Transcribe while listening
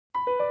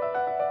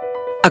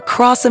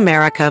Across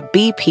America,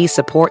 BP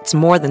supports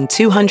more than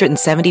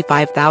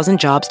 275,000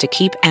 jobs to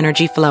keep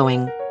energy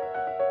flowing.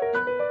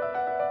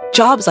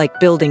 Jobs like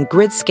building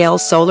grid-scale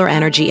solar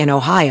energy in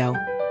Ohio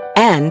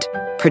and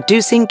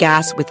producing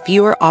gas with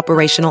fewer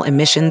operational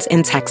emissions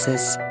in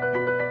Texas.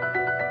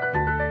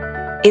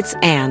 It's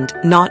and,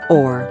 not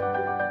or.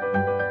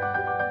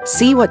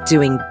 See what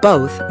doing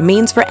both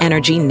means for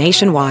energy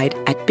nationwide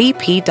at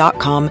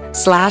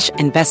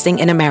bp.com/investing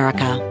in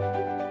America.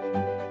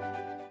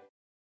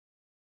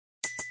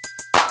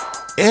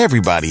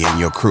 Everybody in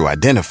your crew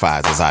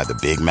identifies as either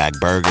Big Mac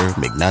Burger,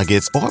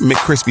 McNuggets, or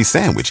McCrispy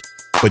Sandwich.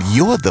 But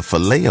you're the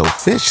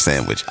Filet-O-Fish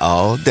Sandwich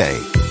all day.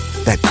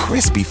 That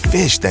crispy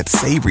fish, that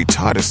savory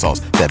tartar sauce,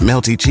 that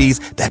melty cheese,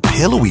 that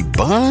pillowy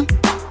bun.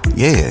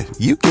 Yeah,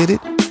 you get it.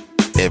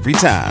 Every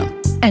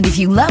time. And if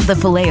you love the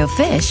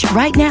Filet-O-Fish,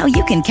 right now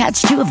you can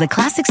catch two of the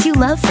classics you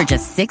love for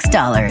just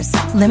 $6.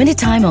 Limited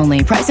time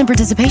only. Price and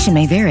participation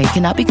may vary.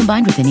 Cannot be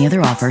combined with any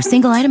other offer.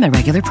 Single item at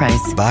regular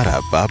price.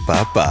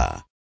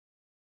 Ba-da-ba-ba-ba.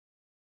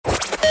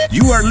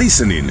 You are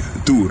listening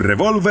to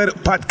Revolver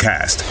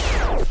Podcast.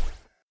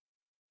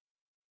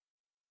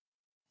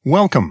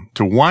 Welcome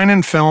to Wine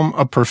and Film,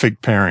 A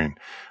Perfect Pairing.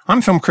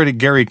 I'm film critic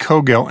Gary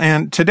Cogill,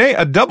 and today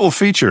a double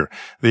feature,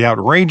 the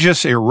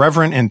outrageous,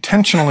 irreverent,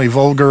 intentionally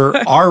vulgar,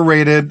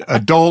 R-rated,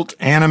 adult,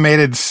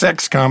 animated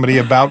sex comedy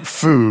about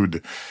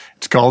food.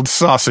 It's called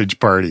Sausage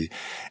Party.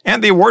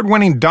 And the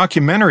award-winning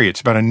documentary, it's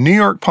about a New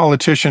York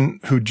politician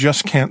who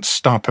just can't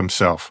stop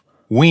himself.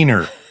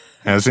 Wiener,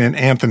 as in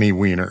Anthony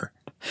Weiner.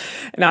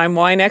 And I'm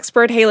wine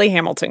expert Haley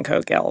Hamilton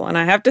Cogill, and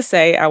I have to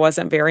say I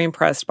wasn't very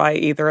impressed by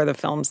either of the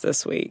films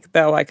this week,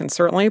 though I can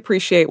certainly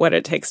appreciate what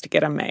it takes to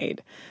get them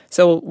made.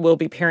 So we'll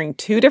be pairing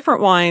two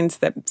different wines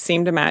that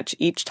seem to match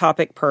each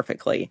topic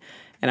perfectly,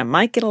 and I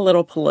might get a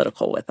little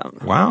political with them.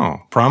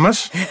 Wow.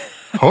 Promise?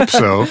 Hope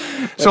so.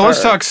 So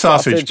let's talk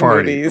Sausage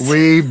Party. Movies.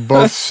 We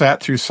both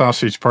sat through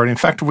Sausage Party. In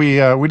fact, we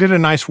did a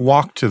nice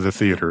walk to the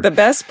theater. The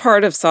best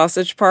part of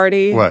Sausage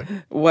Party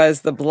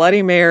was the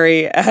Bloody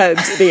Mary at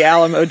the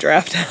Alamo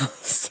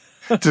Drafthouse.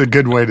 It's a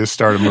good way to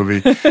start a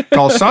movie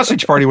called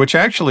Sausage Party, which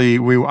actually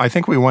I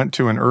think we went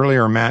to an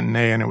earlier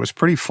matinee and it was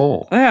pretty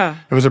full. Yeah.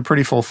 It was a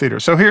pretty full theater.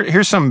 So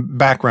here's some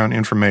background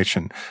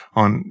information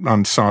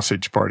on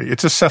Sausage Party.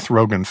 It's a Seth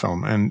Rogen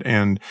film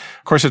and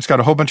of course it's got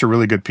a whole bunch of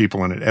really good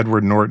people in it.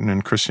 Edward Norton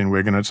and Kristen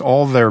Wiig, and it's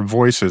all their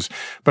voices.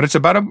 But it's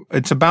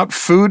about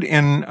food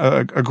in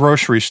a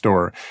grocery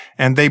store.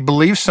 And they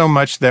believe so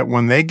much that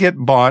when they get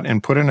bought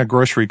and put in a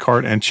grocery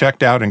cart and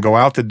checked out and go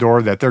out the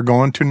door that they're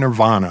going to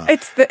Nirvana.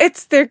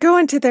 They're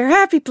going to their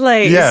happy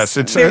place. Yes,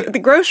 the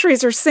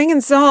groceries are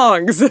singing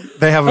songs.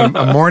 They have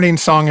a morning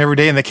song every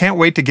day, and they can't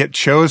wait to get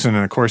chosen.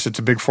 And of course, it's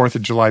a big 4th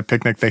of July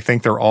picnic. They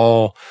think they're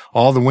all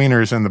the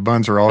wieners and the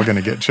buns are all going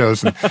to get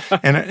chosen.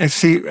 And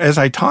see, as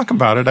I talk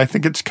about it, I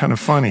think it's kind of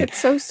funny. It's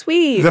so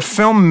sweet. The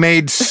film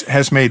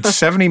has made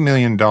 $70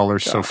 million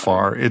so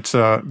far. It's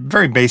a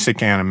very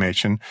basic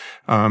animation.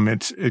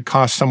 It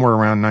costs somewhere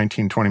around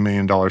 $19-20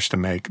 million to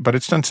make, but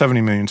it's done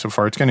 $70 million so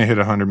far. It's going to hit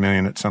 $100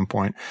 million at some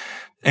point.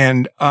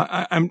 And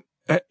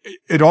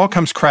it all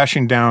comes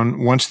crashing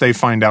down once they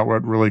find out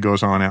what really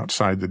goes on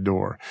outside the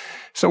door.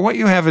 So what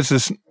you have is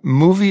this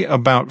movie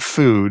about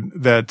food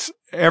that's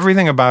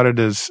everything about it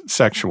is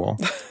sexual.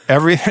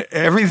 Every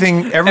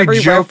joke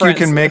reference you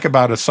can make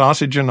about a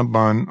sausage and a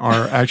bun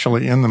are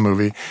actually in the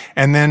movie,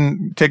 and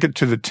then take it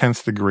to the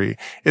 10th degree.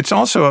 It's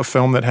also a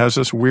film that has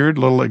this weird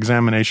little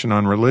examination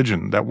on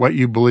religion, that what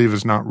you believe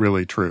is not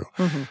really true.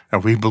 Mm-hmm.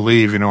 That we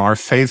believe, our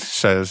faith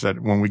says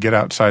that when we get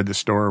outside the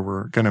store,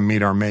 we're going to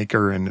meet our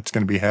maker and it's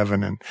going to be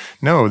heaven. And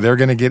no, they're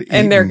going to get eaten.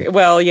 And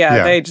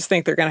they just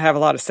think they're going to have a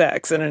lot of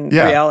sex. And in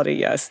reality,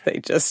 yes, they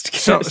just...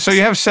 So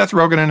you have Seth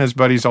Rogen and his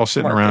buddies all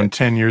sitting around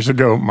 10 years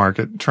ago,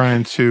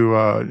 trying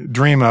to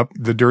dream up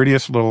the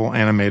dirtiest little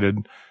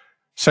animated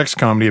sex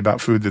comedy about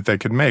food that they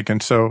could make.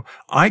 And so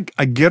I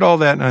get all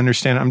that and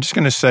understand. I'm just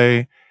going to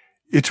say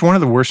it's one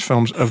of the worst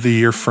films of the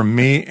year for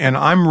me. And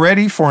I'm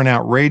ready for an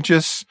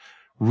outrageous,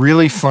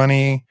 really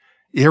funny,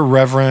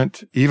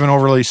 irreverent, even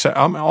overly,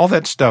 all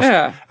that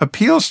stuff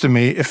appeals to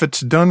me if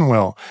it's done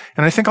well.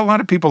 And I think a lot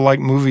of people like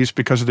movies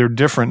because they're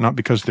different, not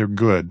because they're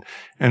good.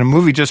 And a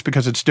movie just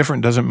because it's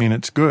different doesn't mean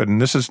it's good.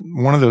 And this is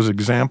one of those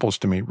examples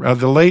to me.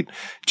 The late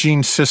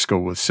Gene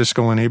Siskel with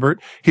Siskel and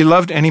Ebert, he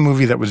loved any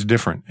movie that was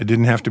different. It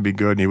didn't have to be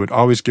good. And he would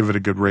always give it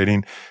a good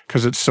rating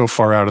because it's so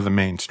far out of the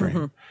mainstream.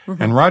 Mm-hmm.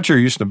 Mm-hmm. And Roger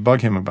used to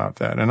bug him about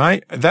that. And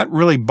that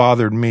really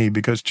bothered me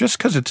because just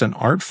because it's an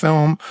art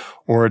film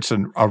or it's a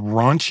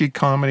raunchy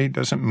comedy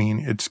doesn't mean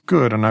it's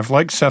good. And I've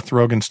liked Seth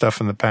Rogen stuff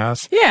in the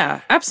past.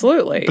 Yeah,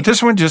 absolutely. But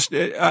this one just,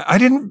 I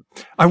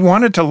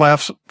wanted to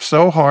laugh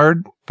so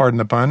hard, pardon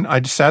the pun.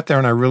 I just sat there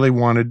and I really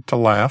wanted to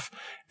laugh.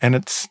 And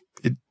it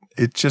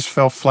just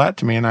fell flat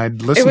to me. And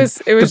I'd listen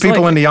to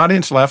people in the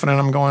audience laughing and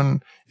I'm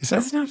going,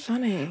 that's not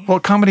funny. Well,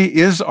 comedy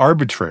is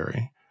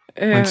arbitrary.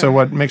 And so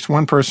what makes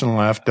one person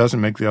laugh doesn't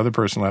make the other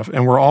person laugh.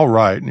 And we're all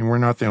right. And we're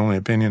not the only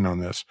opinion on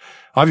this.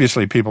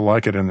 Obviously, people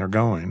like it and they're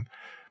going.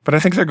 But I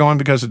think they're going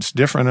because it's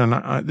different.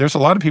 And there's a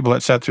lot of people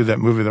that sat through that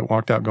movie that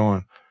walked out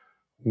going,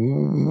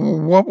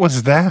 What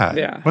was that?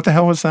 Yeah. What the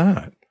hell was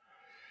that?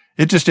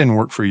 It just didn't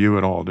work for you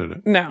at all, did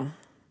it? No.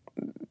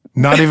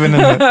 Not even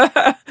in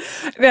the...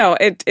 No,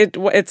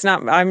 it's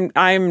not.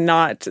 I'm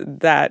not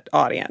that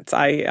audience.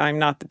 I'm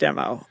not the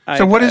demo.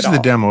 So what is the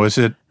demo? Is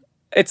it...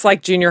 It's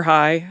like junior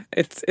high.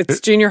 It's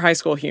junior high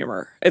school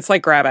humor. It's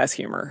like grab-ass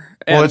humor.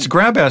 Well, it's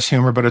grab-ass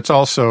humor, but it's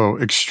also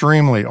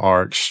extremely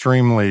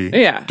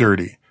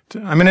dirty.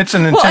 I mean, it's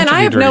an intent and to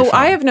be dirty film.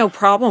 I have no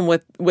problem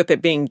with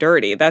it being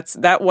dirty.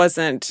 That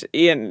wasn't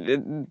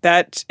in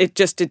that. It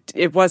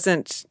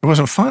wasn't. It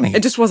wasn't funny.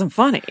 It just wasn't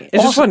funny. It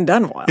just wasn't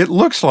done well. It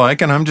looks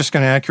like, and I'm just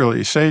going to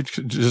accurately say,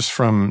 just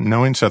from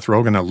knowing Seth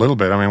Rogen a little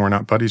bit. I mean, we're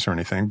not buddies or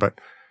anything, but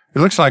it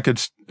looks like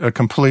it's a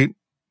complete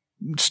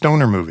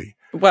stoner movie.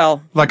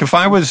 Well, like if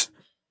I was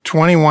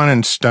 21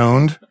 and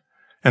stoned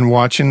and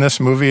watching this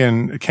movie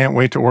and can't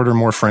wait to order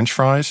more French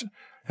fries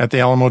at the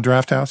Alamo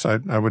Drafthouse,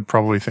 I would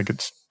probably think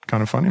it's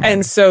kind of funny. Maybe.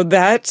 And so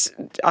that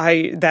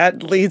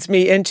leads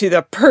me into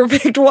the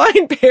perfect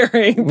wine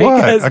pairing.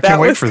 What? I can't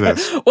wait for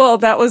this. Well,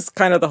 that was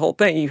kind of the whole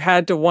thing. You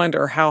had to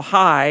wonder how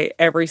high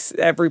every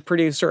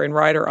producer and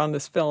writer on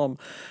this film,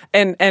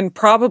 and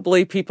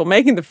probably people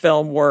making the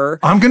film were.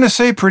 I'm going to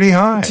say pretty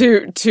high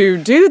to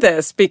do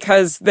this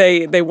because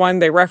they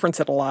reference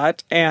it a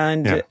lot,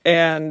 and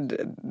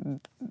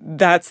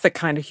that's the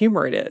kind of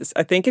humor it is.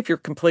 I think if you're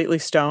completely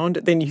stoned,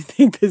 then you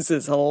think this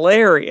is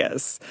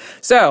hilarious.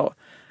 So.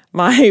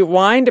 My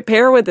wine to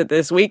pair with it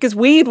this week is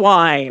weed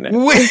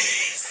wine.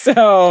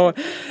 So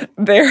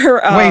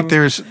there. Wait,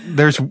 there's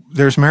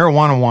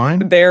marijuana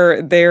wine.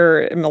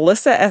 There.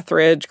 Melissa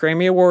Etheridge,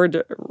 Grammy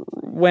Award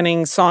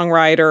winning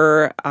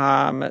songwriter,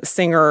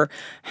 singer,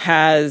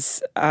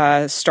 has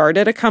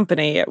started a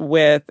company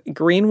with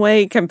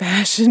Greenway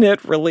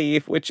Compassionate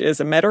Relief, which is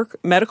a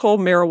medical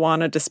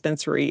marijuana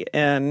dispensary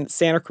in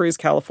Santa Cruz,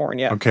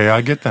 California. Okay,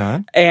 I get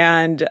that.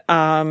 And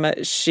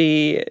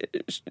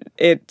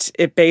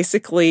it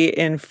basically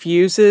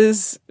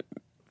infuses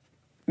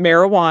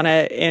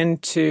marijuana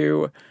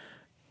into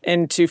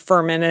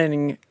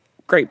fermenting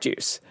grape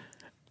juice.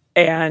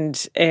 And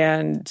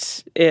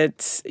it's,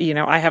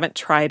 I haven't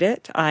tried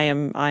it. I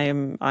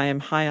am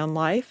high on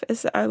life,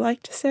 as I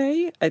like to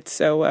say. It's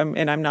so,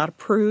 and I'm not a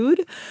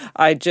prude.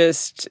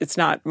 It's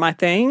not my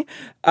thing.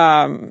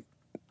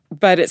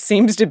 But it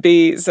seems to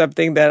be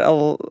something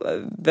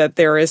that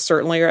there is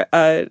certainly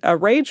a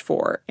rage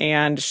for,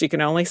 and she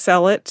can only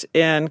sell it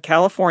in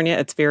California.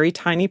 It's very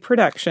tiny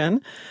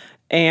production.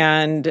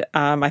 And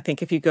I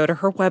think if you go to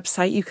her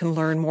website, you can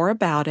learn more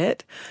about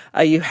it.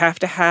 You have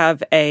to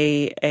have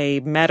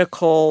a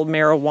medical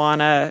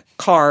marijuana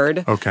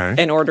card,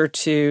 in order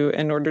to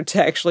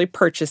actually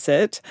purchase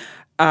it.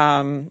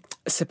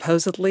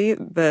 Supposedly,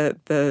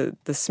 the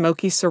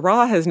smoky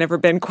Syrah has never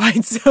been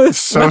quite so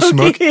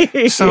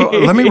smoky. So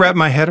let me wrap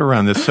my head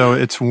around this. So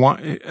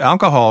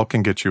alcohol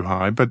can get you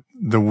high, but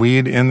the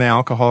weed in the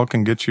alcohol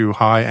can get you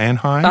high and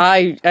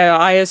high?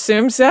 I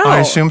assume so. I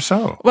assume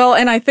so. Well,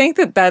 and I think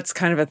that's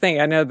kind of a thing.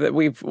 I know that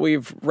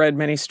we've read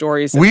many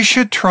stories. We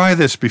should try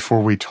this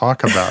before we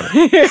talk about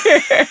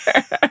it.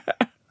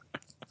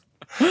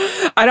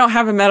 I don't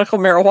have a medical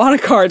marijuana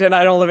card, and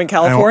I don't live in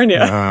California.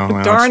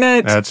 Darn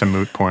it! That's a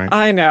moot point.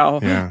 I know.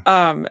 Yeah.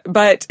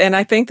 And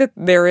I think that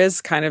there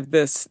is kind of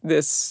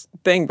this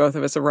thing both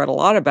of us have read a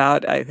lot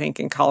about. I think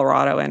in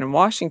Colorado and in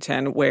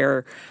Washington,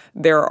 where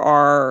there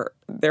are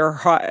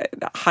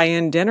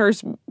high-end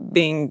dinners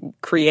being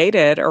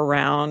created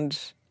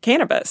around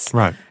cannabis,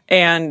 right?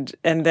 And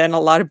then a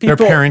lot of people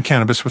they're pairing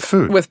cannabis with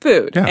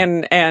food, yeah.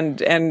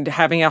 and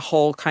having a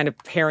whole kind of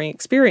pairing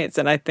experience.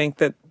 And I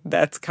think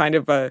that's kind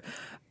of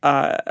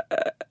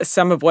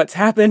some of what's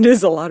happened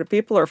is a lot of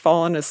people are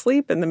falling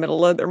asleep in the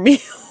middle of their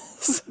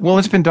meals. Well,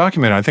 it's been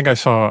documented. I think I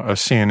saw a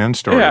CNN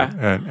story,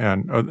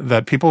 and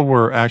that people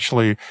were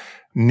actually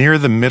near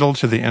the middle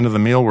to the end of the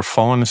meal were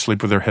falling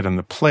asleep with their head on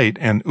the plate,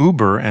 and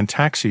Uber and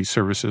taxi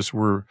services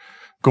were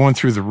going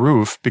through the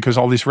roof because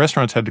all these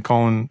restaurants had to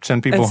call and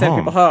send people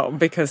home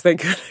because they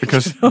could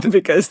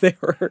because they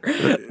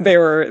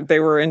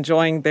were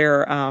enjoying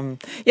their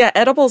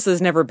edibles has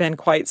never been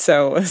quite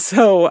so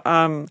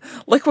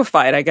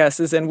liquefied, I guess,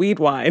 as in weed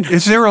wine.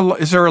 Is there a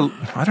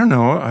I don't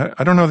know.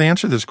 I don't know the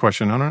answer to this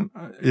question.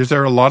 Is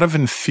there a lot of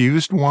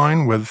infused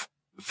wine with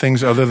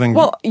things other than...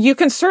 Well, you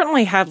can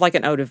certainly have like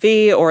an eau de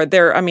vie or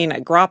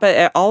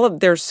grappa,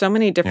 there's so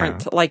many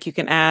different, like you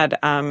can add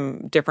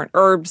different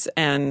herbs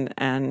and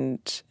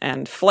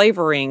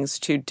flavorings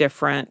to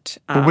different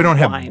But we don't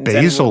have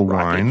basil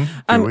wine,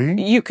 do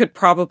we? You could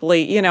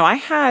probably, I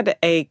had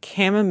a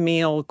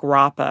chamomile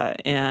grappa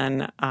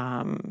in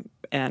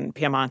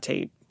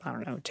Piemonte, I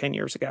don't know, 10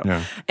 years ago.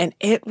 Yeah. And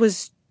it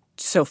was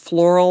so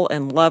floral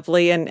and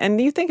lovely. And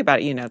you think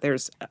about it,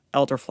 there's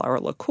elderflower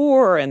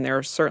liqueur, and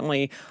there's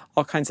certainly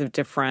all kinds of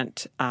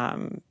different,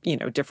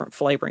 different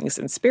flavorings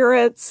and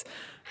spirits.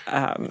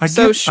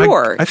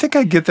 Sure. I think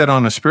I get that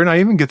on a spirit. I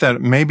even get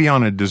that maybe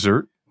on a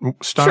dessert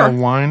style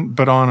wine,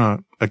 but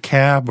on a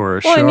cab or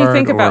a Chard or a Well, and you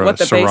think about what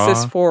the Syrah.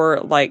 basis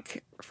for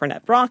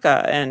Fernet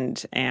Branca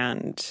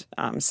and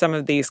some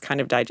of these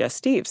kind of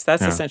digestives.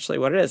 That's essentially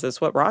what it is.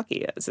 It's what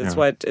Rocky is. It's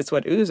what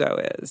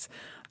Ouzo is.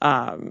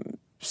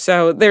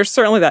 So there's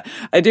certainly that.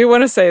 I do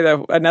want to say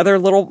though, another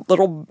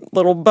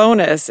little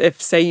bonus.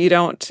 If you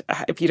don't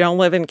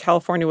live in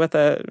California with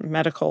a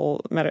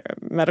medical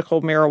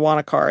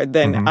marijuana card,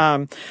 then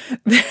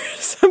there's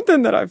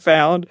something that I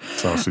found.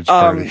 Sausage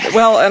party.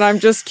 And I'm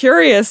just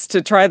curious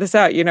to try this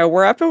out.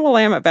 We're up in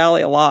Willamette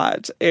Valley a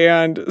lot,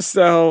 and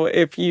so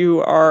if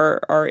you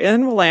are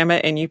in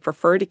Willamette and you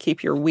prefer to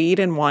keep your weed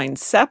and wine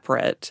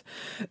separate,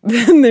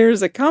 then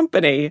there's a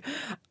company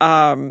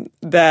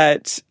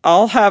that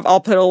I'll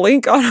put a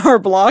link on our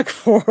blog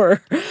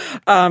for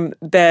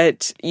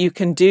that you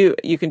can do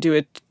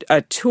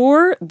a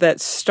tour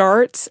that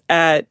starts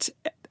at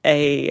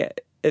a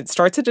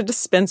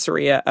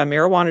dispensary, a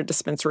marijuana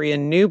dispensary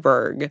in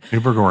Newberg,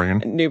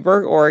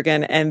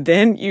 Oregon, and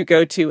then you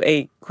go to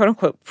a quote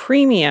unquote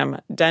premium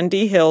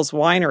Dundee Hills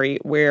winery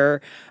where,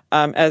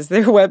 as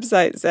their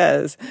website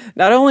says,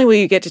 not only will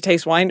you get to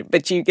taste wine,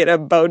 but you get a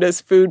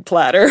bonus food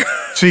platter.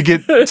 So you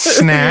get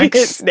snacks? You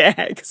get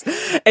snacks.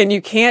 And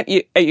you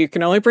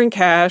can only bring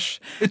cash.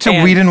 It's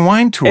a weed and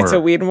wine tour. It's a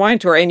weed and wine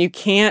tour. And you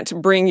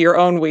can't bring your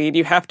own weed.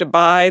 You have to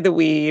buy the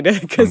weed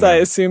because I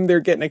assume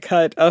they're getting a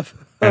cut of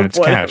and it's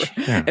whatever.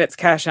 Cash. Yeah. And it's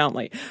cash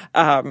only.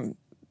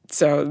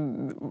 So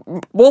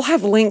we'll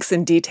have links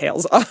and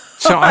details.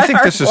 So I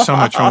think this is so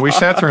much fun. We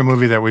sat through a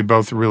movie that we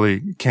both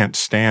really can't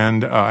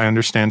stand. I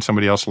understand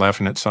somebody else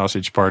laughing at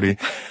Sausage Party.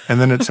 And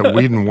then it's a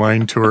weed and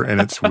wine tour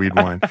and it's weed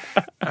wine.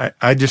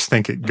 I just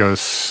think it goes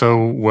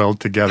so well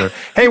together.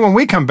 Hey, when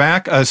we come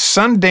back, a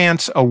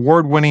Sundance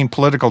award-winning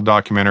political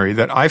documentary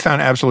that I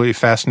found absolutely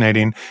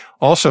fascinating,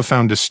 also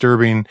found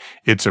disturbing.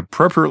 It's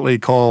appropriately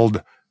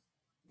called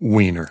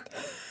Wiener.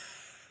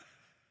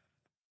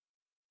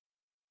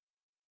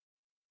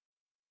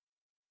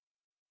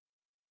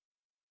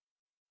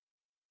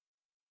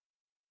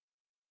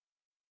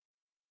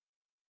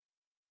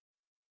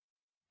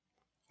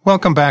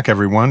 Welcome back,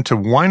 everyone, to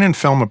Wine and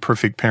Film, A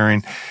Perfect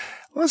Pairing.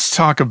 Let's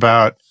talk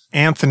about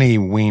Anthony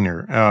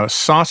Weiner.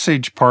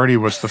 Sausage Party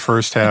was the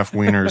first half,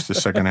 Weiner is the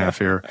second half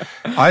here.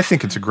 I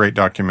think it's a great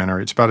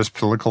documentary. It's about his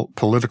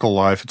political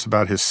life. It's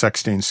about his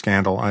sexting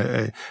scandal.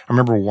 I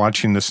remember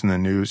watching this in the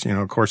news.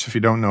 Of course, if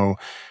you don't know,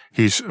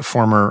 he's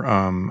former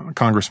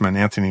Congressman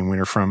Anthony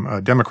Weiner,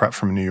 from Democrat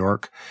from New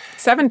York.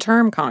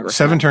 Seven-term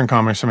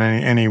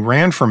congressman, and he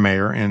ran for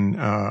mayor and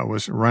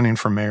was running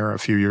for mayor a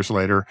few years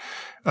later.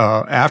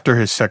 After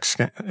his sex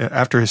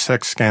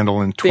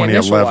scandal in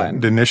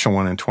 2011, the initial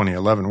one in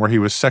 2011, where he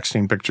was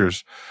sexting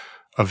pictures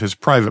of his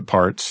private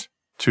parts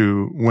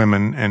to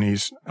women, and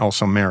he's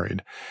also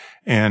married.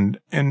 I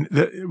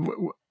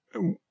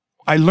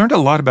learned a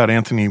lot about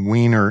Anthony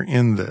Weiner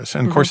in this.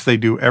 And of course, they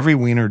do every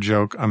Weiner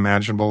joke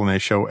imaginable, and they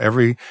show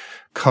every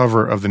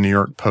cover of the New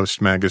York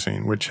Post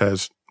magazine, which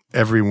has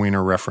every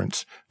Weiner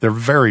reference. They're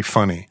very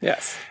funny.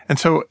 Yes. And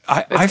so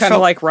it's kind of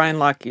like Ryan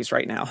Lochte's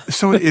right now.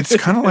 So it's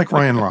kind of like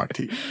Ryan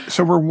Lochte.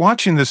 So we're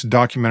watching this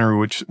documentary,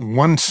 which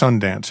won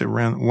Sundance. It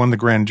won the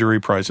grand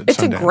jury prize at Sundance.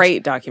 It's a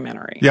great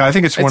documentary. Yeah, I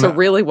think it's a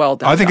really well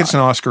done. I think it's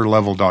an Oscar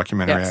level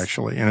documentary,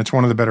 actually. And it's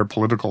one of the better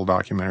political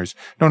documentaries.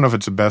 I don't know if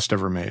it's the best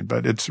ever made,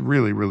 but it's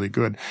really, really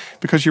good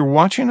because you're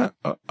watching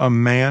a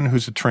man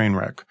who's a train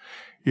wreck.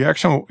 You're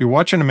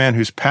watching a man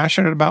who's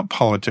passionate about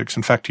politics.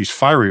 In fact, he's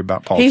fiery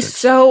about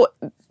politics.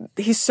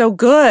 He's so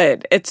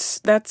good.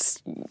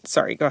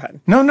 Sorry, go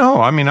ahead.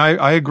 No. I mean,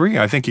 I agree.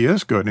 I think he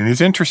is good, and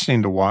he's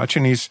interesting to watch,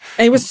 and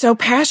he was so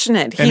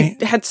passionate. He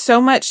had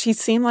so much. He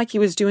seemed like he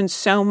was doing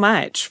so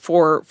much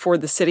for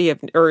the city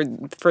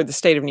for the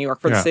state of New York,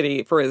 for the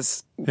city, for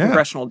his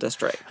congressional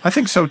district. I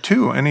think so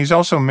too. And he's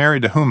also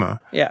married to Huma.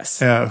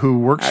 Yes. Who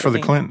works for the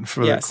Clinton,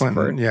 for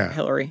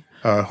Hillary.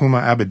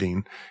 Huma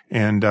Abedin,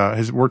 and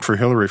has worked for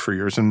Hillary for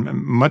years, and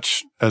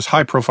much as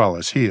high profile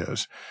as he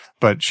is.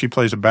 But she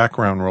plays a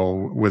background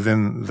role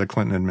within the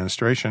Clinton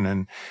administration.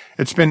 And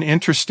it's been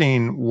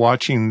interesting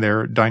watching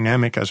their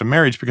dynamic as a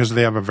marriage because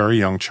they have a very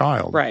young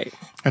child. Right.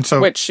 And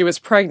so, which she was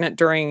pregnant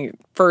during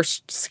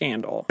first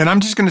scandal. And I'm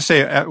just going to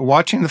say,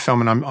 watching the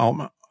film,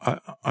 and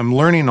I'm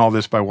learning all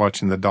this by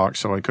watching the doc,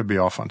 so I could be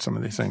off on some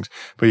of these things.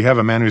 But you have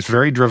a man who's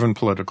very driven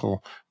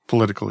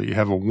politically. You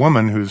have a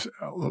woman who's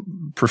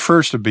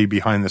prefers to be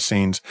behind the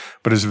scenes,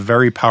 but is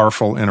very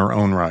powerful in her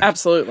own right.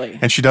 Absolutely.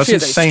 And she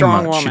doesn't say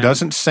much. Woman. She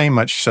doesn't say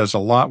much. She says a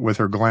lot with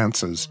her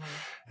glances.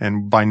 Mm-hmm.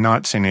 And by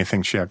not saying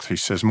anything, she actually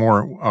says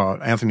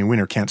more. Anthony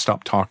Weiner can't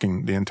stop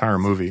talking the entire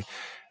movie.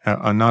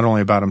 Not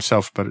only about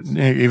himself, but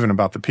even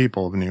about the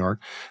people of New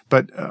York.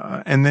 But,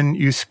 and then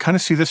you kind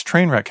of see this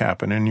train wreck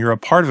happen, and you're a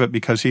part of it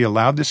because he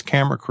allowed this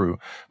camera crew.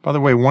 By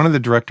the way, one of the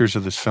directors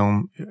of this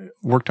film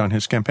worked on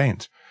his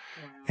campaigns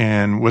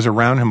and was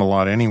around him a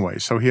lot anyway.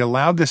 So he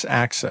allowed this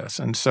access.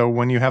 And so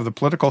when you have the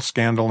political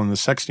scandal and the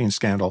sexting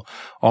scandal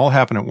all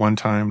happen at one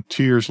time,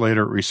 2 years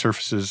later, it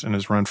resurfaces in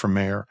his run for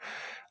mayor.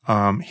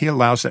 He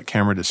allows that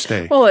camera to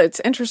stay. Well, it's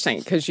interesting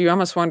because you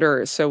almost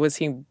wonder, so was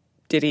he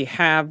did he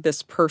have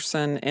this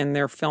person in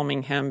there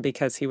filming him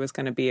because he was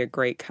going to be a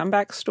great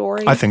comeback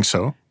story? I think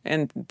so.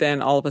 And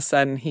then all of a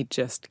sudden, he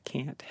just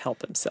can't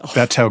help himself.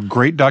 That's how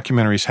great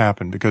documentaries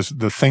happen, because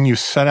the thing you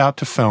set out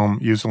to film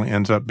usually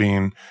ends up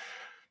being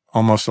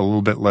almost a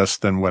little bit less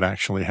than what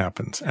actually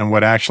happens. And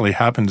what actually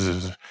happens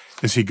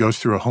is he goes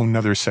through a whole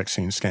nother sex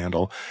scene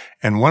scandal.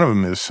 And one of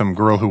them is some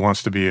girl who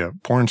wants to be a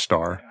porn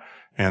star.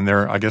 And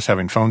they're, I guess,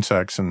 having phone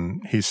sex,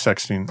 and he's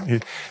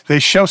sexting. They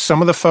show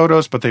some of the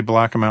photos, but they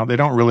black them out. They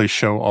don't really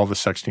show all the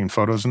sexting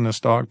photos in this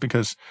doc,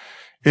 because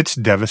it's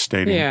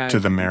devastating to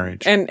the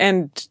marriage.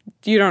 And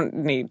you don't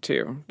need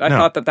to. I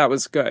thought that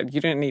was good.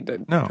 You didn't need to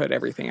put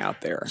everything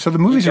out there. So the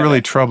movie's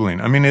really troubling.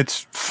 I mean,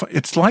 it's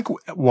like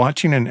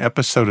watching an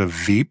episode of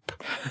Veep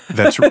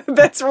that's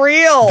that's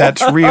real.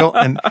 That's real.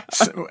 And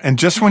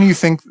just when you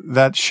think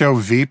that show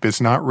Veep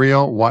is not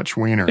real, watch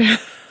Wiener.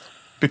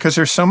 Because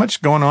there's so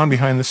much going on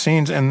behind the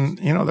scenes, and,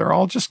 you know, they're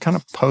all just kind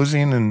of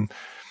posing and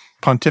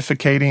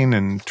pontificating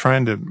and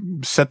trying to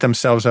set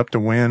themselves up to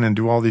win and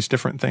do all these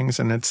different things.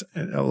 And it's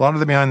a lot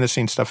of the behind the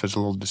scenes stuff is a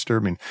little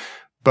disturbing,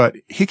 but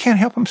he can't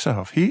help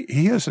himself.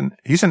 He's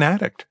an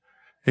addict.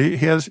 He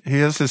has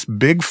this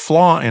big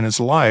flaw in his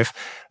life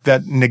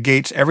that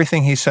negates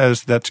everything he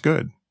says that's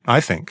good. I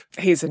think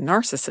he's a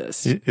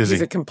narcissist.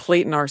 He's a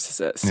complete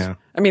narcissist. Yeah.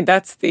 I mean,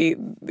 that's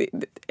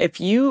if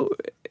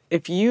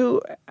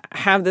you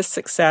have this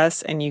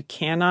success and you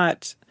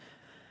cannot,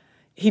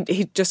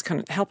 he just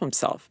couldn't help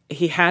himself.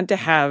 He had to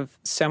have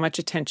so much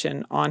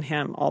attention on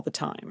him all the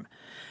time,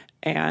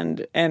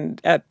 and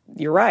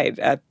you're right,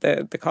 at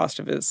the cost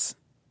of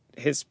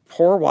his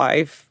poor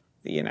wife,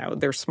 you know,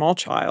 their small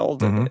child.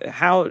 Mm-hmm.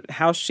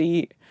 How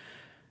she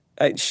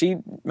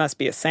must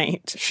be a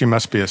saint. She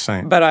must be a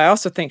saint. But I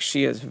also think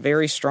she is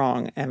very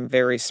strong and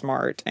very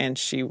smart, and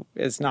she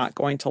is not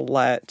going to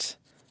let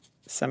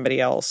somebody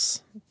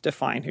else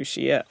define who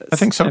she is. I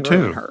think so and too.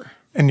 ruin her.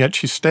 And yet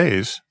she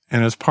stays,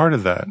 and as part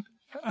of that,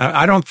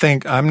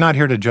 I'm not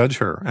here to judge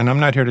her, and I'm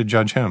not here to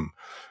judge him.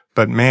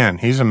 But man,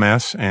 he's a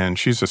mess, and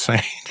she's a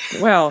saint.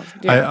 Well,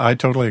 yeah. I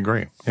totally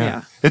agree.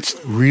 Yeah. It's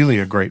really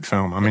a great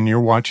film. I mean, you're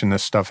watching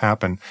this stuff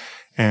happen.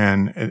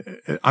 And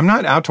I'm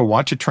not out to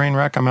watch a train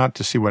wreck. I'm out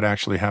to see what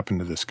actually happened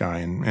to this guy.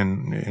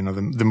 And you know,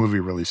 the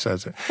movie really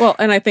says it. Well,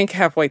 and I think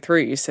halfway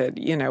through you said,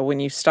 you know, when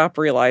you stop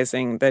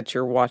realizing that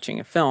you're watching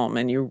a film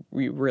and you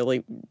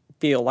really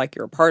feel like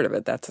you're a part of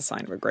it, that's a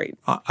sign of a great.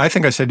 I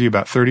think I said to you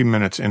about 30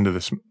 minutes into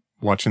this,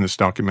 watching this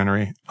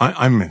documentary,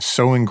 I'm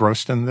so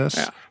engrossed in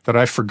this that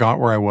I forgot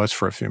where I was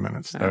for a few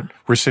minutes. That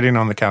we're sitting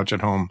on the couch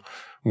at home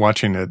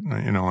watching it,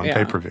 you know, on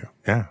pay-per-view.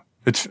 Yeah.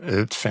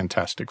 It's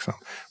fantastic film.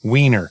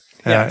 Wiener.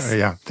 Yes.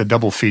 The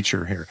double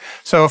feature here.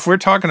 So if we're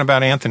talking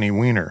about Anthony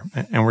Weiner,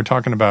 and we're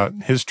talking about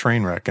his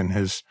train wreck and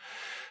his,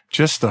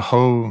 just the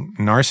whole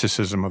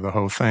narcissism of the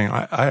whole thing,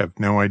 I have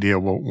no idea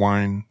what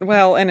wine.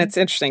 Well, and it's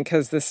interesting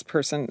because this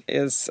person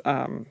is,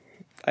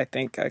 I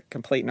think, a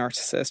complete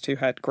narcissist who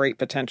had great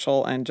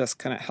potential and just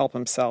couldn't help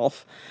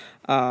himself.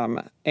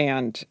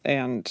 And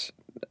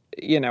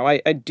you know,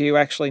 I do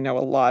actually know a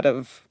lot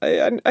of,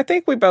 I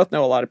think we both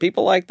know a lot of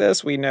people like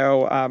this. We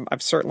know,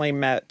 I've certainly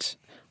met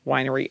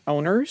winery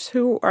owners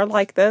who are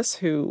like this,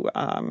 who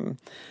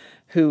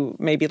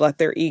maybe let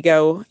their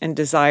ego and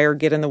desire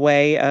get in the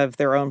way of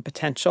their own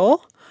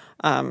potential.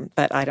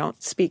 But I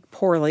don't speak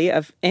poorly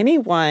of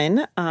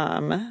anyone.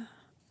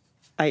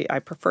 I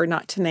prefer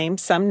not to name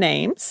some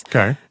names.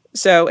 Okay.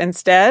 So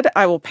instead,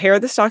 I will pair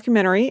this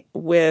documentary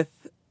with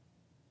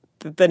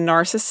the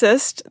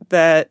narcissist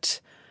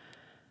that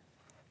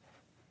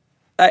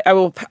I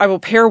will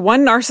pair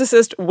one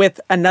narcissist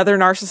with another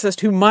narcissist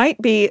who might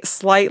be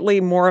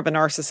slightly more of a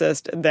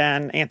narcissist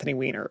than Anthony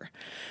Weiner.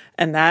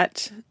 And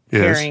that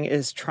pairing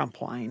is Trump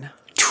wine.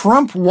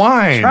 Trump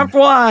wine. Trump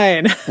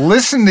wine.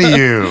 Listen to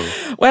you.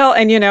 Well,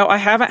 and you know, I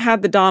haven't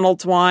had the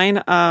Donald's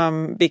wine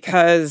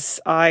because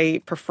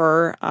I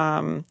prefer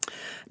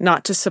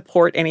not to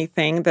support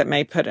anything that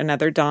may put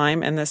another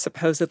dime in the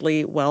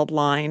supposedly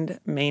well-lined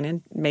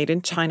made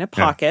in China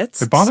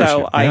pockets. It bothers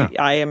so you.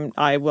 Yeah.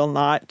 I will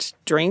not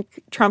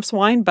drink Trump's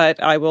wine,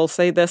 but I will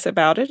say this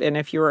about it. And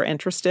if you are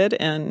interested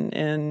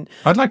in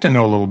I'd like to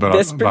know a little bit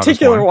this about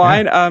particular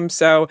wine,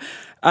 Yeah.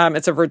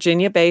 it's a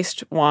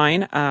Virginia-based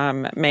wine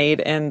made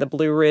in the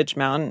Blue Ridge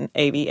Mountain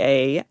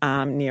AVA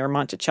near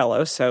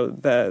Monticello, so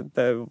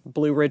the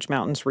Blue Ridge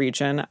Mountains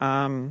region,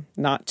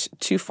 not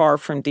too far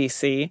from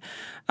D.C.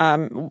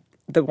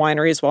 The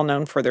winery is well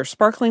known for their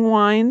sparkling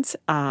wines,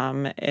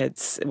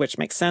 which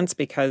makes sense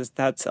because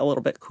that's a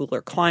little bit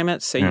cooler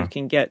climate, so you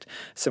can get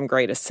some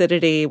great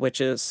acidity,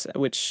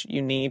 which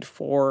you need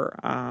for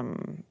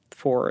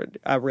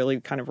a really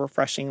kind of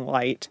refreshing,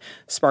 light,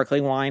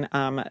 sparkling wine.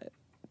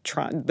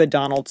 The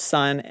Donald's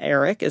son,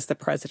 Eric, is the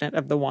president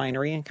of the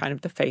winery and kind of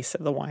the face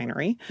of the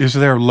winery. Is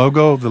there a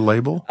logo of the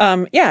label?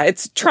 Yeah,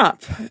 it's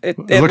Trump. It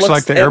looks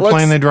like the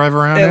airplane they drive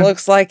around in? It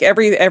looks like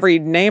every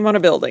name on a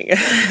building.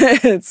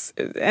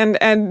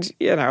 And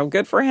you know,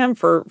 good for him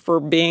for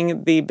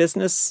being the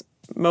business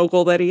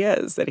mogul that he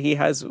is, that he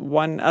has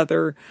one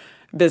other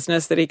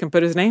business that he can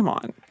put his name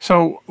on.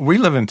 So we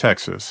live in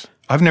Texas.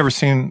 I've never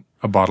seen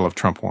a bottle of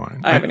Trump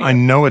wine. I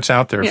know it's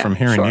out there from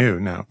hearing sure. you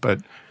now,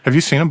 but have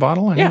you seen a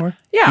bottle anywhere?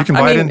 Yeah. You can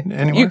buy it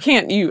anywhere? You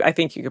can't. I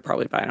think you could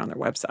probably buy it on their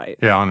website.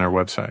 Yeah, on their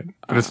website.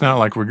 But it's not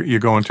like you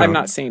go into I'm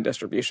not seeing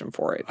distribution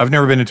for it. I've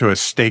never been into a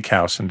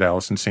steakhouse in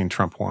Dallas and seen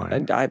Trump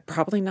wine. I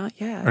probably not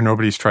yet. Or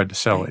nobody's tried to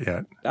sell it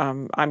yet.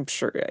 I'm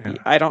sure. Yeah.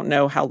 I don't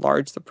know how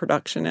large the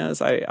production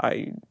is.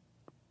 I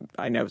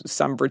know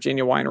some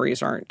Virginia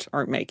wineries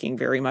aren't making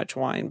very much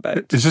wine,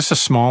 but is this a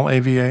small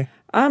AVA?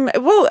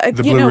 Well,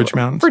 the Blue Ridge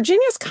Mountains?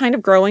 Virginia's kind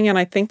of growing, and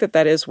I think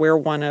that is where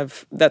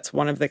that's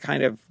one of the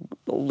kind of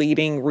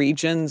leading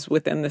regions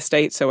within the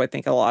state. So I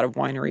think a lot of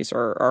wineries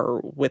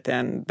are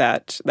within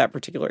that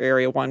particular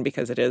area. One,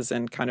 because it is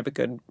in kind of a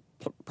good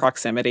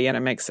proximity, and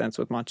it makes sense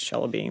with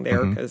Monticello being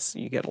there because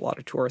you get a lot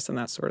of tourists and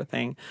that sort of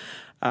thing.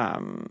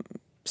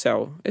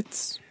 So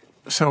it's.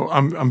 So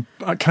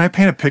can I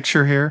paint a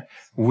picture here?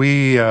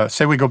 We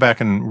say we go back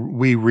and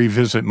we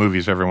revisit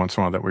movies every once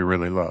in a while that we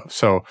really love.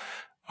 So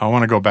I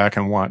want to go back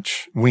and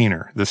watch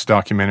Wiener, this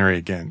documentary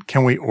again.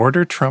 Can we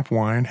order Trump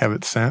wine, have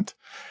it sent,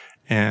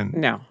 and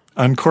no,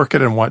 uncork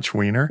it and watch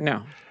Wiener?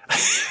 No.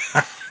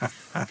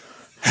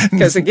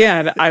 Because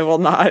again, I will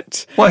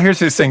not. Well, here's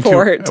this thing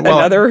support too.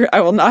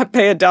 I will not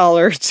pay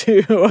 $1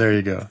 to. There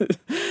you go.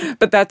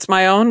 But that's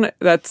my own.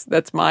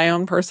 That's my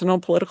own personal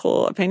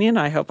political opinion.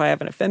 I hope I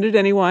haven't offended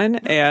anyone.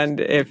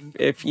 And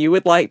if you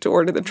would like to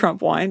order the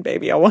Trump wine,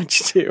 baby, I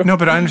want you to. No,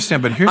 but I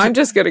understand. But I'm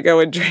just going to go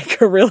and drink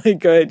a really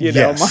good,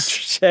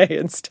 Montrachet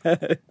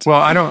instead.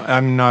 Well, I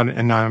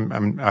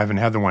haven't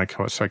had the wine,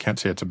 so I can't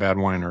say it's a bad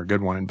wine or a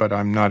good wine. But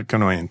I'm not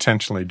going to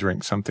intentionally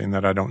drink something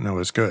that I don't know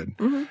is good.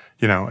 Mm-hmm.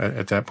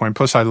 At that point.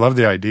 Plus, I love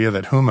the idea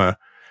that Huma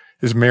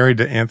is married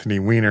to Anthony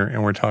Weiner,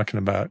 and we're talking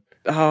about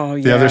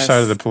the other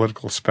side of the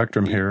political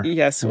spectrum here.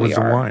 Yes, with the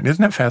wine.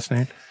 Isn't that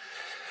fascinating?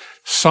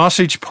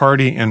 Sausage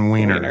Party and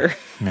Wiener.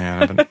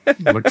 Man, I've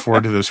looked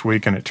forward to this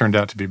week, and it turned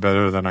out to be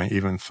better than I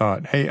even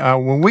thought. Hey,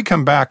 when we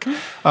come back,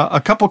 a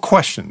couple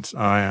questions.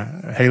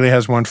 Haley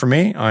has one for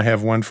me. I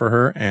have one for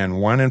her, and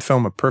Wine and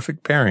Film, A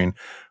Perfect Pairing,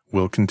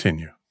 will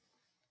continue.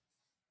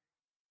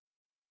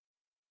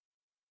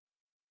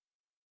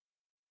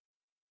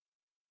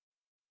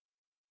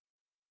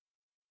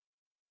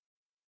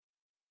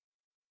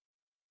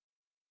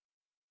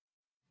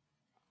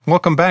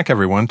 Welcome back,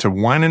 everyone, to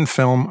Wine and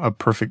Film, A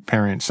Perfect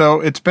Pairing.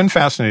 So it's been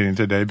fascinating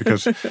today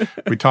because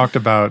we talked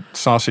about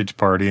Sausage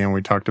Party and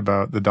we talked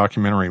about the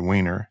documentary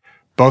Wiener.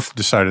 Both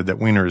decided that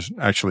Wiener is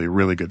actually a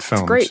really good film.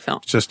 It's a great film.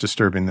 It's just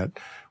disturbing that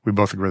we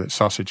both agree that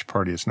Sausage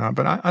Party is not.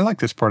 But I like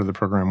this part of the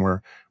program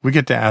where we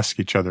get to ask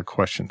each other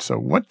questions. So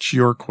what's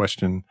your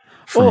question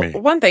for me?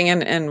 One thing,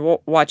 and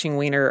watching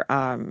Wiener,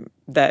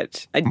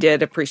 that I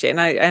did appreciate,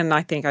 and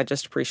I think I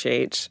just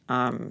appreciate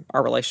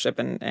our relationship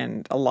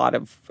and a lot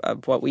of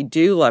what we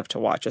do love to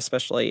watch,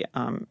 especially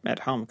at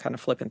home, kind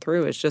of flipping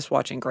through, is just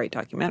watching great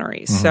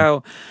documentaries. Mm-hmm.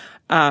 So,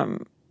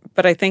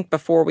 but I think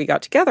before we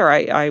got together,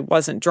 I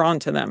wasn't drawn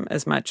to them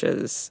as much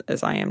as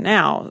I am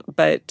now.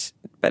 But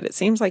it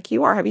seems like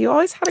you are. Have you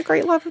always had a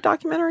great love of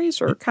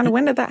documentaries, or kind of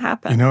when did that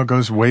happen? It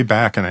goes way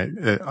back, and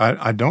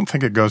I don't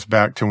think it goes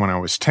back to when I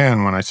was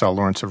 10 when I saw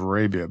Lawrence of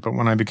Arabia, but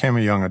when I became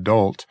a young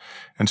adult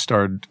and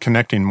started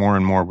connecting more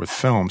and more with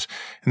films.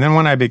 And then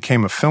when I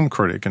became a film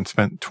critic and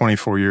spent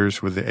 24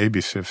 years with the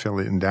ABC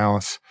affiliate in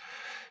Dallas,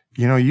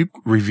 you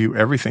review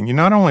everything. You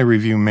not only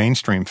review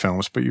mainstream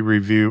films, but you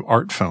review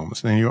art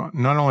films. Then you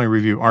not only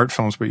review art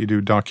films, but you do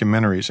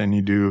documentaries and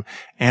you do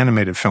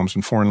animated films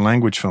and foreign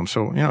language films.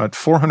 So, at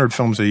 400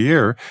 films a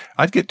year,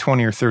 I'd get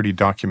 20 or 30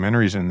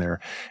 documentaries in there.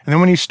 And then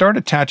when you start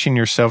attaching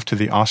yourself to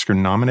the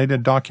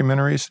Oscar-nominated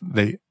documentaries,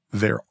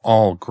 they're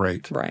all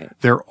great. Right.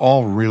 They're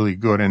all really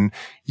good. And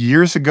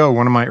years ago,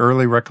 one of my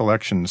early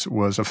recollections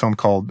was a film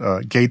called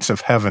Gates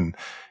of Heaven.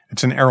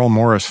 It's an Errol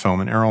Morris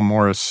film, and Errol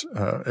Morris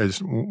is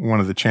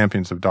one of the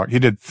champions of he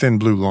did Thin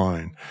Blue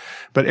Line.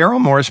 But Errol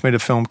Morris made a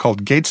film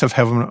called Gates of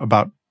Heaven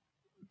about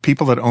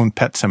people that own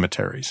pet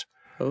cemeteries.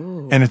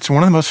 Ooh. And it's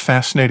one of the most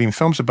fascinating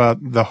films about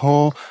the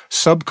whole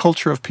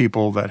subculture of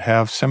people that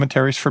have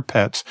cemeteries for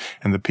pets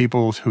and the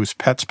people whose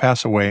pets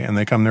pass away and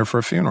they come there for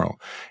a funeral.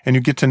 And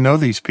you get to know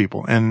these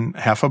people, and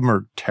half of them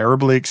are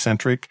terribly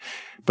eccentric,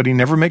 but he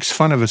never makes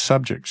fun of his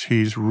subjects.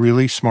 He's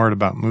really smart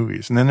about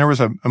movies. And then there was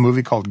a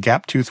movie called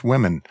Gap-Toothed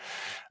Women,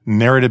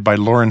 narrated by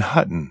Lauren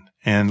Hutton.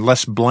 And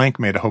Les Blank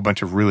made a whole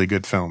bunch of really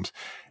good films.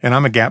 And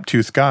I'm a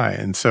gap-toothed guy.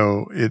 And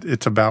so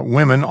it's about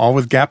women, all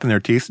with gap in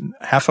their teeth.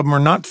 Half of them are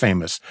not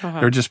famous.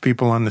 Uh-huh. They're just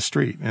people on the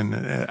street. And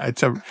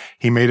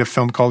he made a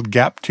film called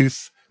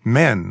Gap-Toothed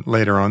Men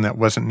later on that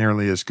wasn't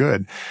nearly as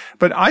good.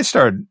 But I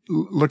started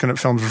looking at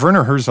films.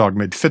 Werner Herzog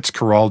made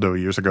Fitzcarraldo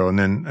years ago, and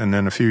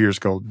then a few years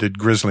ago did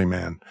Grizzly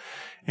Man.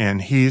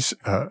 And he's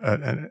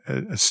a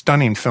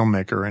stunning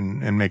filmmaker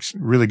and makes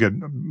really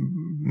good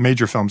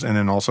major films and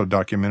then also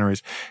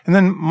documentaries. And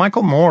then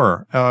Michael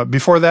Moore,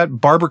 before that,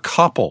 Barbara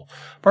Koppel.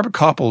 Barbara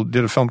Koppel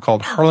did a film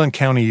called Harlan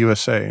County,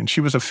 USA. And she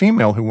was a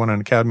female who won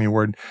an Academy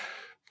Award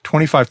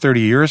 25,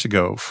 30 years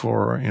ago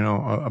for,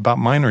 about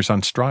miners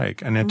on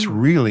strike. And it's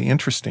really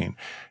interesting.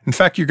 In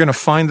fact, you're going to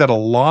find that a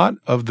lot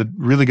of the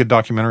really good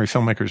documentary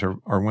filmmakers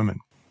are women.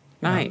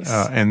 Nice.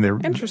 And they're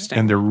interesting.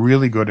 And they're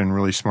really good and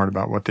really smart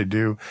about what they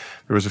do.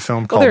 There was a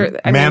film called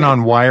Man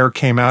on Wire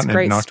came out and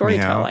it knocked me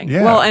out.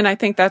 Yeah. Well, and I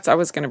think I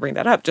was going to bring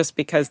that up just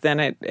because then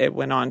it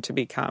went on to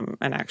become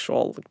an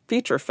actual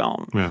feature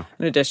film in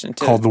addition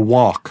to called The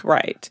Walk.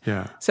 Right.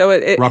 Yeah. So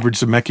it Robert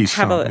Zemeckis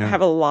film.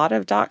 Have a lot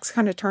of docs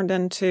kind of turned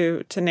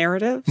into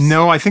narratives?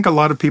 No, I think a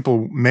lot of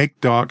people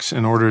make docs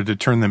in order to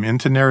turn them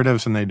into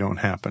narratives and they don't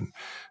happen.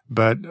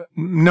 But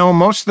no,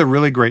 most of the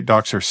really great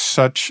docs are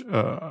such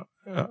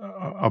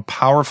a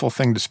powerful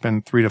thing to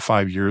spend 3 to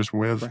 5 years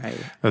with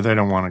that they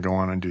don't want to go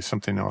on and do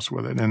something else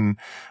with it. And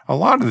a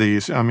lot of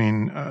these,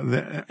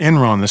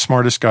 Enron, The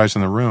Smartest Guys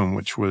in the Room,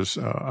 which was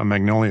a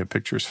Magnolia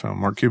Pictures film.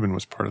 Mark Cuban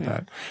was part of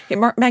that.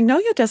 Yeah,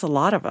 Magnolia does a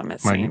lot of them, it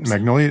seems.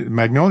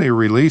 Magnolia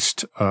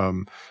released,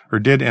 or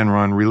did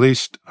Enron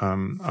released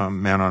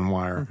Man on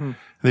Wire. Mm-hmm.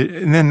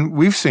 And then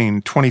we've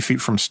seen 20 Feet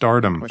from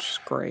Stardom. Which is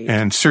great.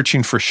 And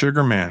Searching for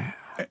Sugar Man.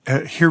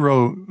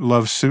 Hero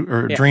Loves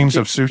Dreams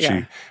of Suchi.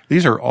 Yeah.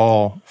 These are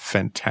all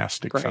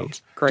fantastic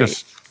films. Great.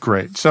 Just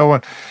great.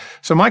 So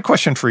my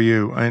question for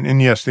you,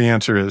 and yes, the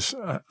answer is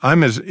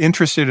I'm as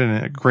interested in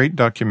a great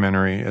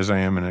documentary as I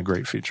am in a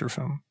great feature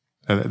film.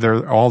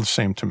 They're all the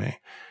same to me.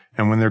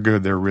 And when they're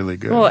good, they're really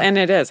good. Well, and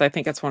it is. I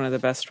think it's one of the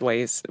best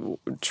ways,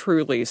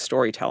 truly,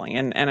 storytelling.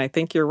 And I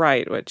think you're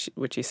right, which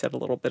you said a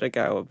little bit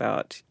ago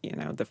about,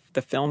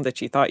 the film that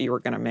you thought you were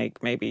going to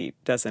make maybe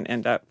doesn't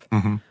end up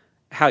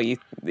how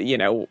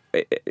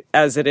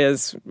as it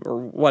is or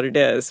what it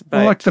is.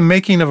 But like The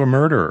Making of a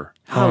Murderer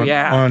on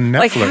Netflix.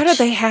 Like, how did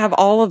they have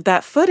all of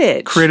that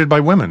footage? Created by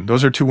women.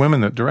 Those are 2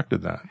 women that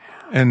directed that.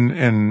 And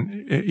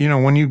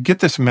when you get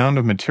this amount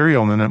of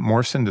material and then it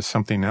morphs into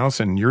something else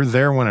and you're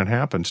there when it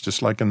happens,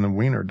 just like in the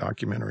Wiener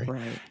documentary.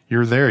 Right.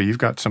 You're there. You've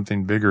got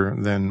something bigger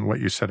than what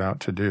you set out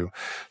to do.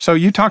 So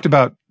you talked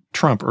about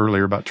Trump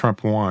earlier, about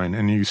Trump wine,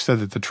 and you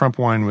said that the Trump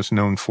wine was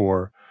known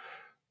for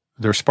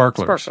their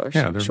sparklers.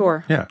 Yeah,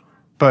 sure. Yeah.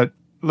 But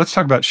let's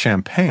talk about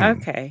champagne.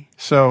 Okay.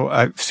 So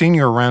I've seen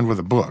you around with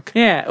a book.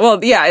 Yeah.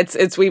 Well, yeah.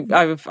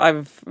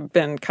 I've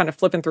been kind of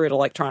flipping through it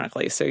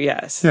electronically. So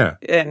yes. Yeah.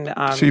 And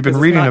so you've been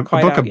reading a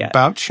book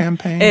about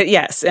champagne.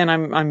 Yes, and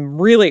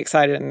I'm really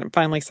excited, and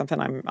finally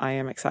something I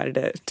am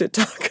excited to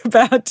talk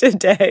about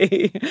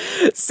today.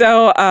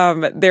 So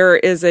there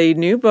is a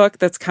new book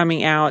that's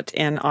coming out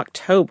in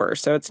October.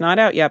 So it's not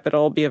out yet, but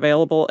it'll be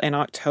available in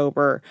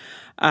October.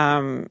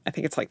 I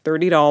think it's like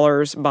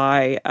 $30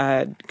 by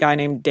a guy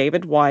named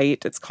David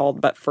White. It's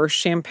called But First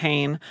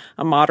Champagne,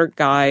 A Modern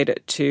Guide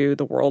to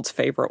the World's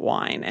Favorite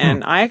Wine.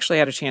 And I actually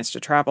had a chance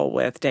to travel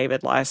with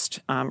David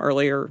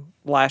earlier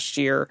last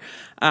year.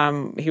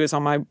 He was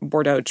on my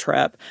Bordeaux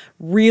trip.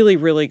 Really,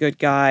 really good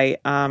guy.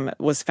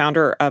 Was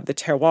founder of the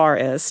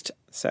Terroirist.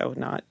 So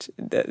not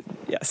the,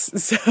 yes.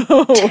 So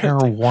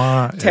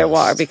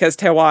terroir, because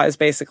terroir is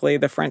basically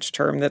the French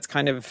term that's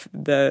kind of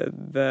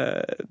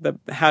the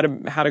how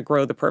to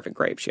grow the perfect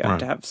grapes. You have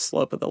to have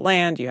slope of the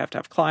land, you have to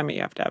have climate,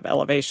 you have to have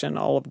elevation,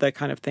 all of the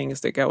kind of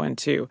things that go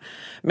into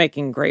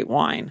making great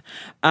wine.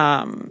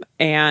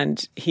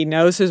 And he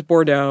knows his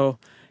Bordeaux.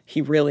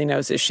 He really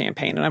knows his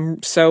champagne,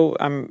 and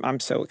I'm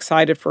so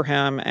excited for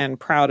him and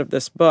proud of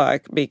this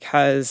book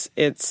because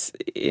it's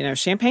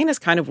champagne is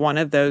kind of one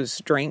of those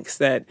drinks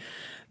that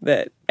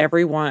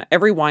every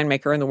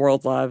winemaker in the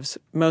world loves.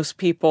 Most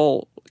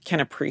people can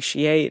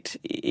appreciate.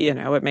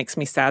 It makes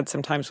me sad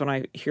sometimes when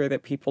I hear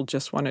that people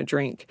just want to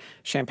drink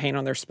champagne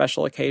on their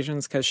special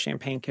occasions because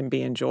champagne can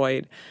be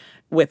enjoyed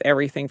with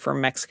everything from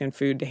Mexican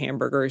food to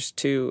hamburgers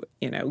to,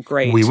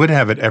 great. We would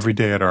have it every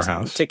day at our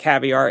house. To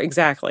caviar,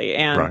 exactly.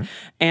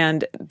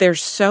 And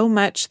there's so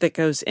much that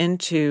goes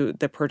into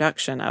the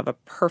production of a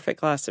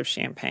perfect glass of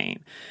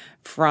champagne,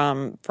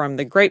 from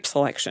the grape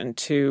selection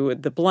to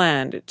the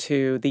blend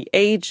to the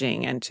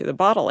aging and to the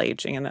bottle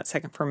aging and that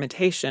second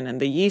fermentation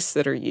and the yeasts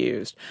that are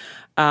used.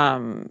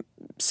 And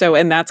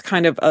that's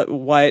kind of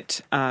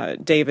what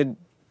David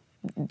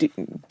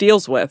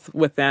deals with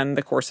within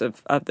the course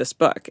of this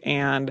book.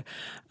 And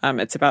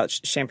it's about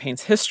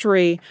champagne's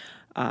history,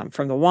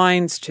 from the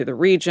wines to the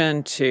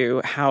region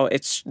to how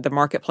the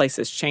marketplace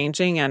is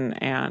changing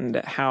and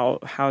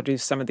how do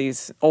some of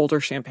these older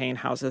champagne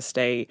houses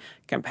stay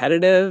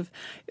competitive.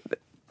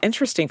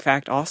 Interesting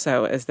fact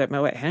also is that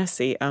Moet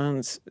Hennessy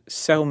owns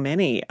so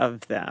many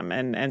of them,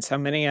 and so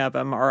many of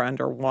them are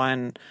under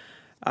one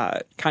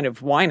kind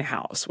of wine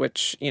house,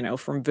 which,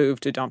 from Veuve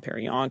to Dom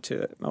Perignon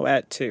to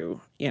Moet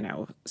to,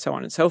 so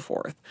on and so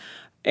forth.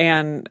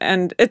 And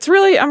it's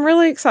really, I'm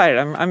really excited.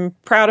 I'm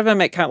proud of him.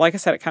 Like I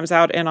said, it comes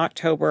out in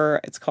October.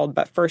 It's called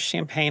But First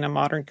Champagne, A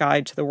Modern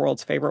Guide to the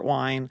World's Favorite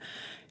Wine.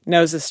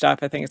 Knows his stuff.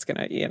 I think it's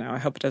going to, I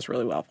hope it does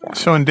really well for him.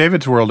 So in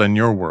David's world and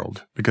your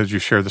world, because you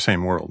share the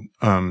same world,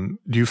 do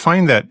you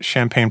find that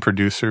champagne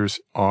producers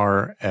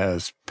are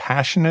as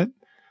passionate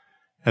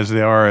as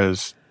they are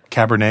as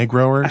Cabernet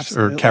growers?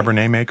 Absolutely. Or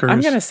Cabernet makers?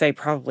 I'm going to say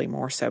probably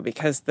more so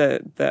because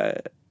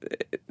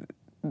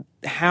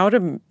how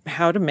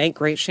to make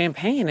great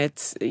champagne.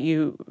 It's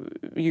you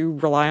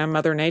rely on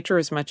Mother Nature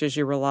as much as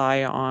you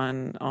rely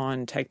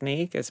on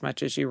technique, as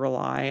much as you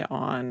rely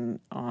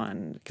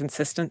on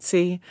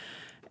consistency,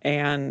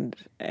 and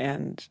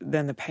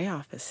then the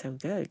payoff is so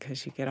good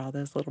because you get all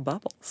those little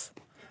bubbles.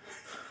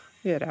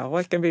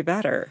 What can be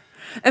better?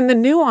 And the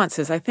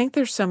nuances, I think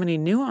there's so many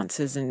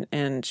nuances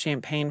in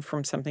champagne,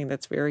 from something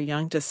that's very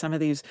young to some of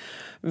these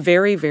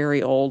very,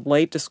 very old,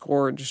 late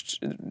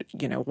disgorged,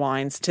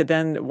 wines, to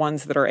then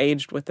ones that are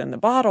aged within the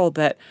bottle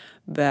that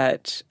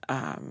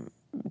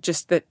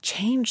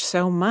change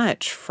so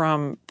much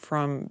from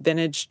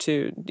vintage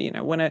to,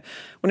 when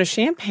a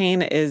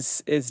champagne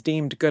is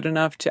deemed good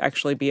enough to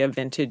actually be a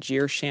vintage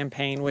year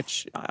champagne,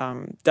 which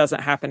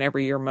doesn't happen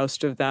every year.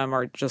 Most of them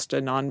are just a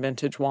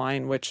non-vintage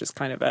wine, which is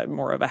kind of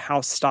more of a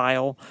house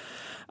style.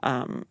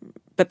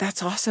 But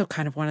that's also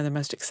kind of one of the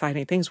most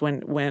exciting things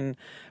when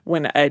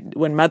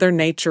Mother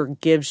Nature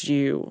gives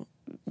you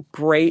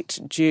great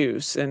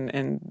juice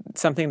and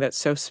something that's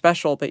so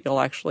special that you'll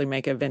actually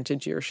make a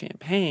vintage year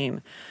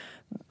champagne.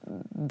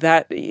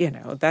 That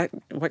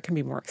what can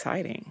be more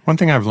exciting? One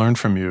thing I've learned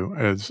from you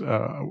is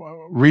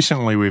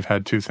recently we've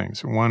had two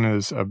things. One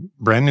is a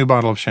brand new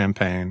bottle of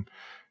champagne,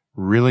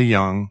 really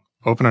young,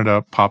 open it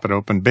up, pop it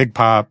open, big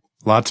pop,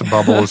 lots of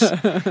bubbles.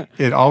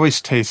 It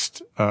always tastes,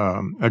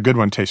 a good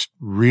one tastes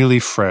really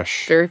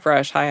fresh. Very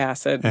fresh, high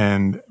acid.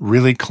 And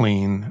really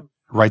clean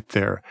right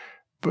there.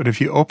 But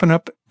if you open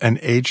up an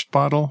aged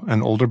bottle,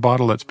 an older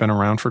bottle that's been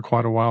around for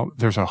quite a while,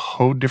 there's a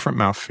whole different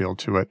mouthfeel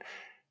to it.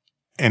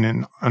 And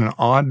in an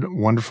odd,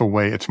 wonderful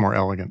way, it's more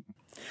elegant.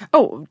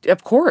 Oh,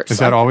 of course. Is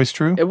that always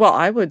true? Well,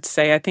 I would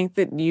say I think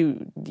that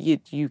you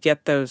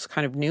get those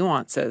kind of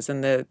nuances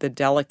and the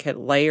delicate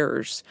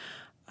layers,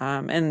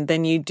 and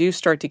then you do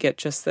start to get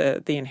just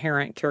the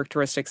inherent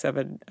characteristics of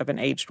an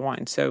aged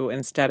wine. So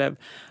instead of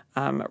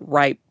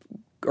ripe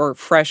or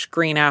fresh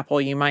green apple,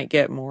 you might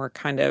get more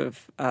kind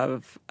of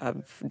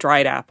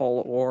dried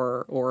apple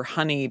or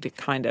honeyed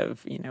kind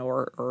of,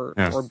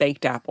 or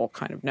baked apple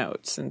kind of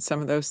notes and some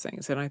of those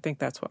things. And I think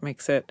that's what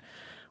makes wine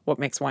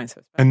so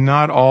special. And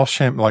not all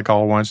like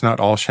all wines, not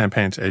all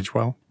champagnes age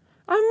well?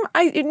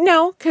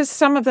 No, because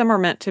some of them are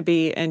meant to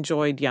be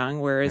enjoyed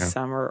young, whereas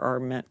some are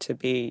meant to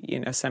be,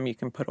 some you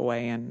can put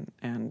away and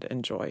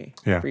enjoy.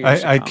 Yeah,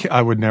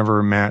 I would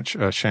never match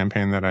a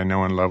champagne that I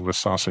know and love with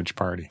Sausage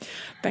Party.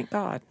 Thank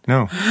God.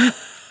 No.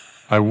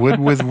 I would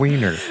with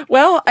Wiener.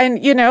 Well,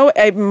 and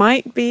it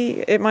might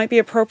be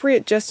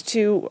appropriate just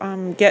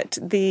to get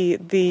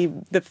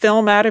the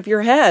film out of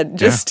your head.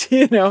 Just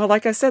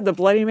like I said, the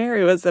Bloody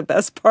Mary was the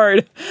best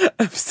part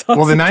of Sausage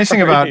Well, the nice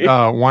Party. thing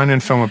about Wine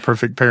and Film: A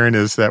Perfect Pairing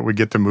is that we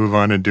get to move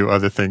on and do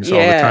other things all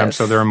the time.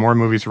 So there are more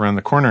movies around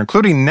the corner,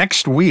 including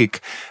next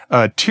week,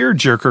 a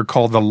tearjerker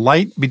called The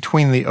Light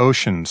Between the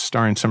Oceans,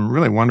 starring some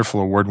really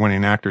wonderful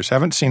award-winning actors.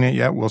 Haven't seen it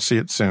yet. We'll see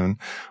it soon.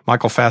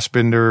 Michael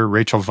Fassbender,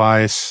 Rachel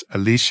Weisz,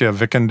 Alicia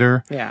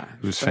Vikander,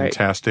 who's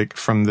fantastic,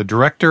 from the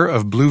director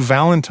of Blue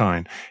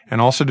Valentine, and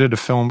also did a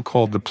film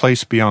called The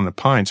Place Beyond the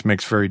Pines.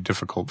 Makes very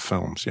difficult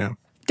films,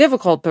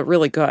 Difficult, but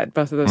really good.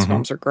 Both of those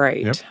films are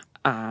great. Yep.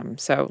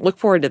 So look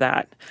forward to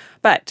that.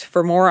 But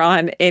for more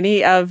on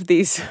any of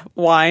these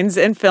wines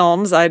and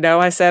films, I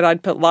know I said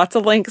I'd put lots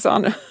of links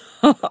on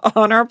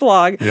our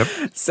blog. Yep.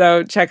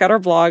 So check out our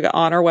blog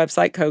on our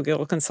website,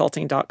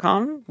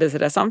 cogillconsulting.com.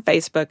 Visit us on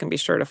Facebook and be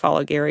sure to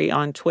follow Gary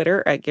on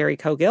Twitter at Gary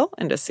Cogill.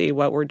 And to see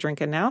what we're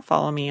drinking now,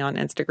 follow me on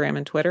Instagram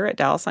and Twitter at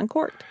Dallas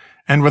Uncorked.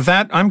 And with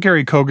that, I'm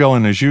Gary Cogill,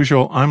 and as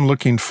usual, I'm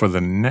looking for the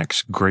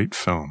next great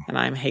film. And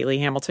I'm Haley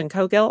Hamilton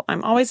Cogill.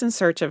 I'm always in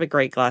search of a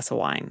great glass of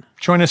wine.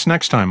 Join us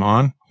next time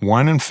on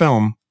Wine and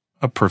Film: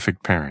 A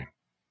Perfect Pairing.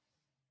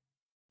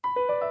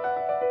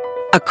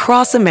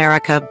 Across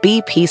America,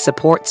 BP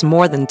supports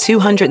more than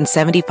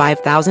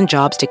 275,000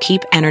 jobs to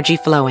keep energy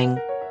flowing.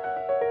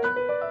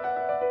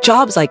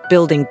 Jobs like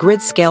building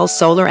grid-scale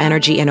solar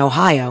energy in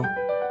Ohio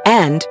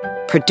and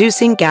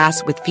producing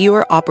gas with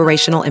fewer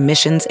operational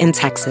emissions in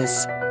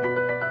Texas.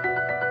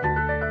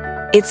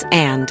 It's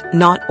and,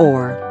 not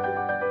or.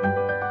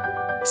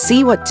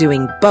 See what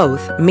doing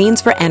both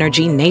means for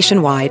energy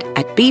nationwide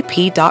at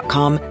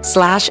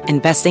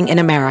bp.com/investing in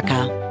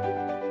America.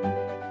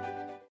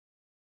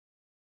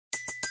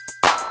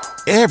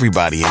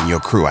 Everybody in your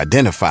crew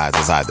identifies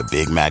as either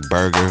Big Mac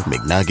Burger,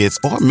 McNuggets,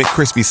 or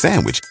McCrispy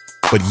Sandwich.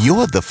 But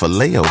you're the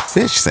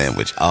Filet-O-Fish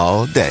Sandwich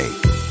all day.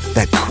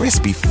 That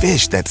crispy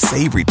fish, that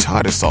savory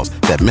tartar sauce,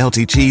 that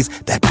melty cheese,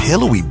 that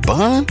pillowy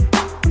bun.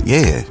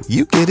 Yeah,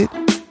 you get it.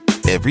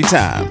 Every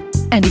time.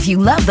 And if you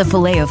love the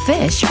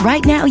Filet-O-Fish,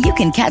 right now you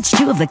can catch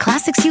two of the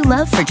classics you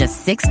love for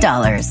just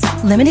 $6.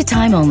 Limited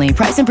time only.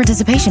 Price and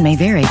participation may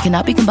vary.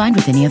 Cannot be combined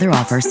with any other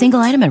offer. Single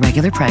item at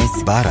regular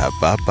price.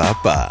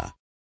 Ba-da-ba-ba-ba.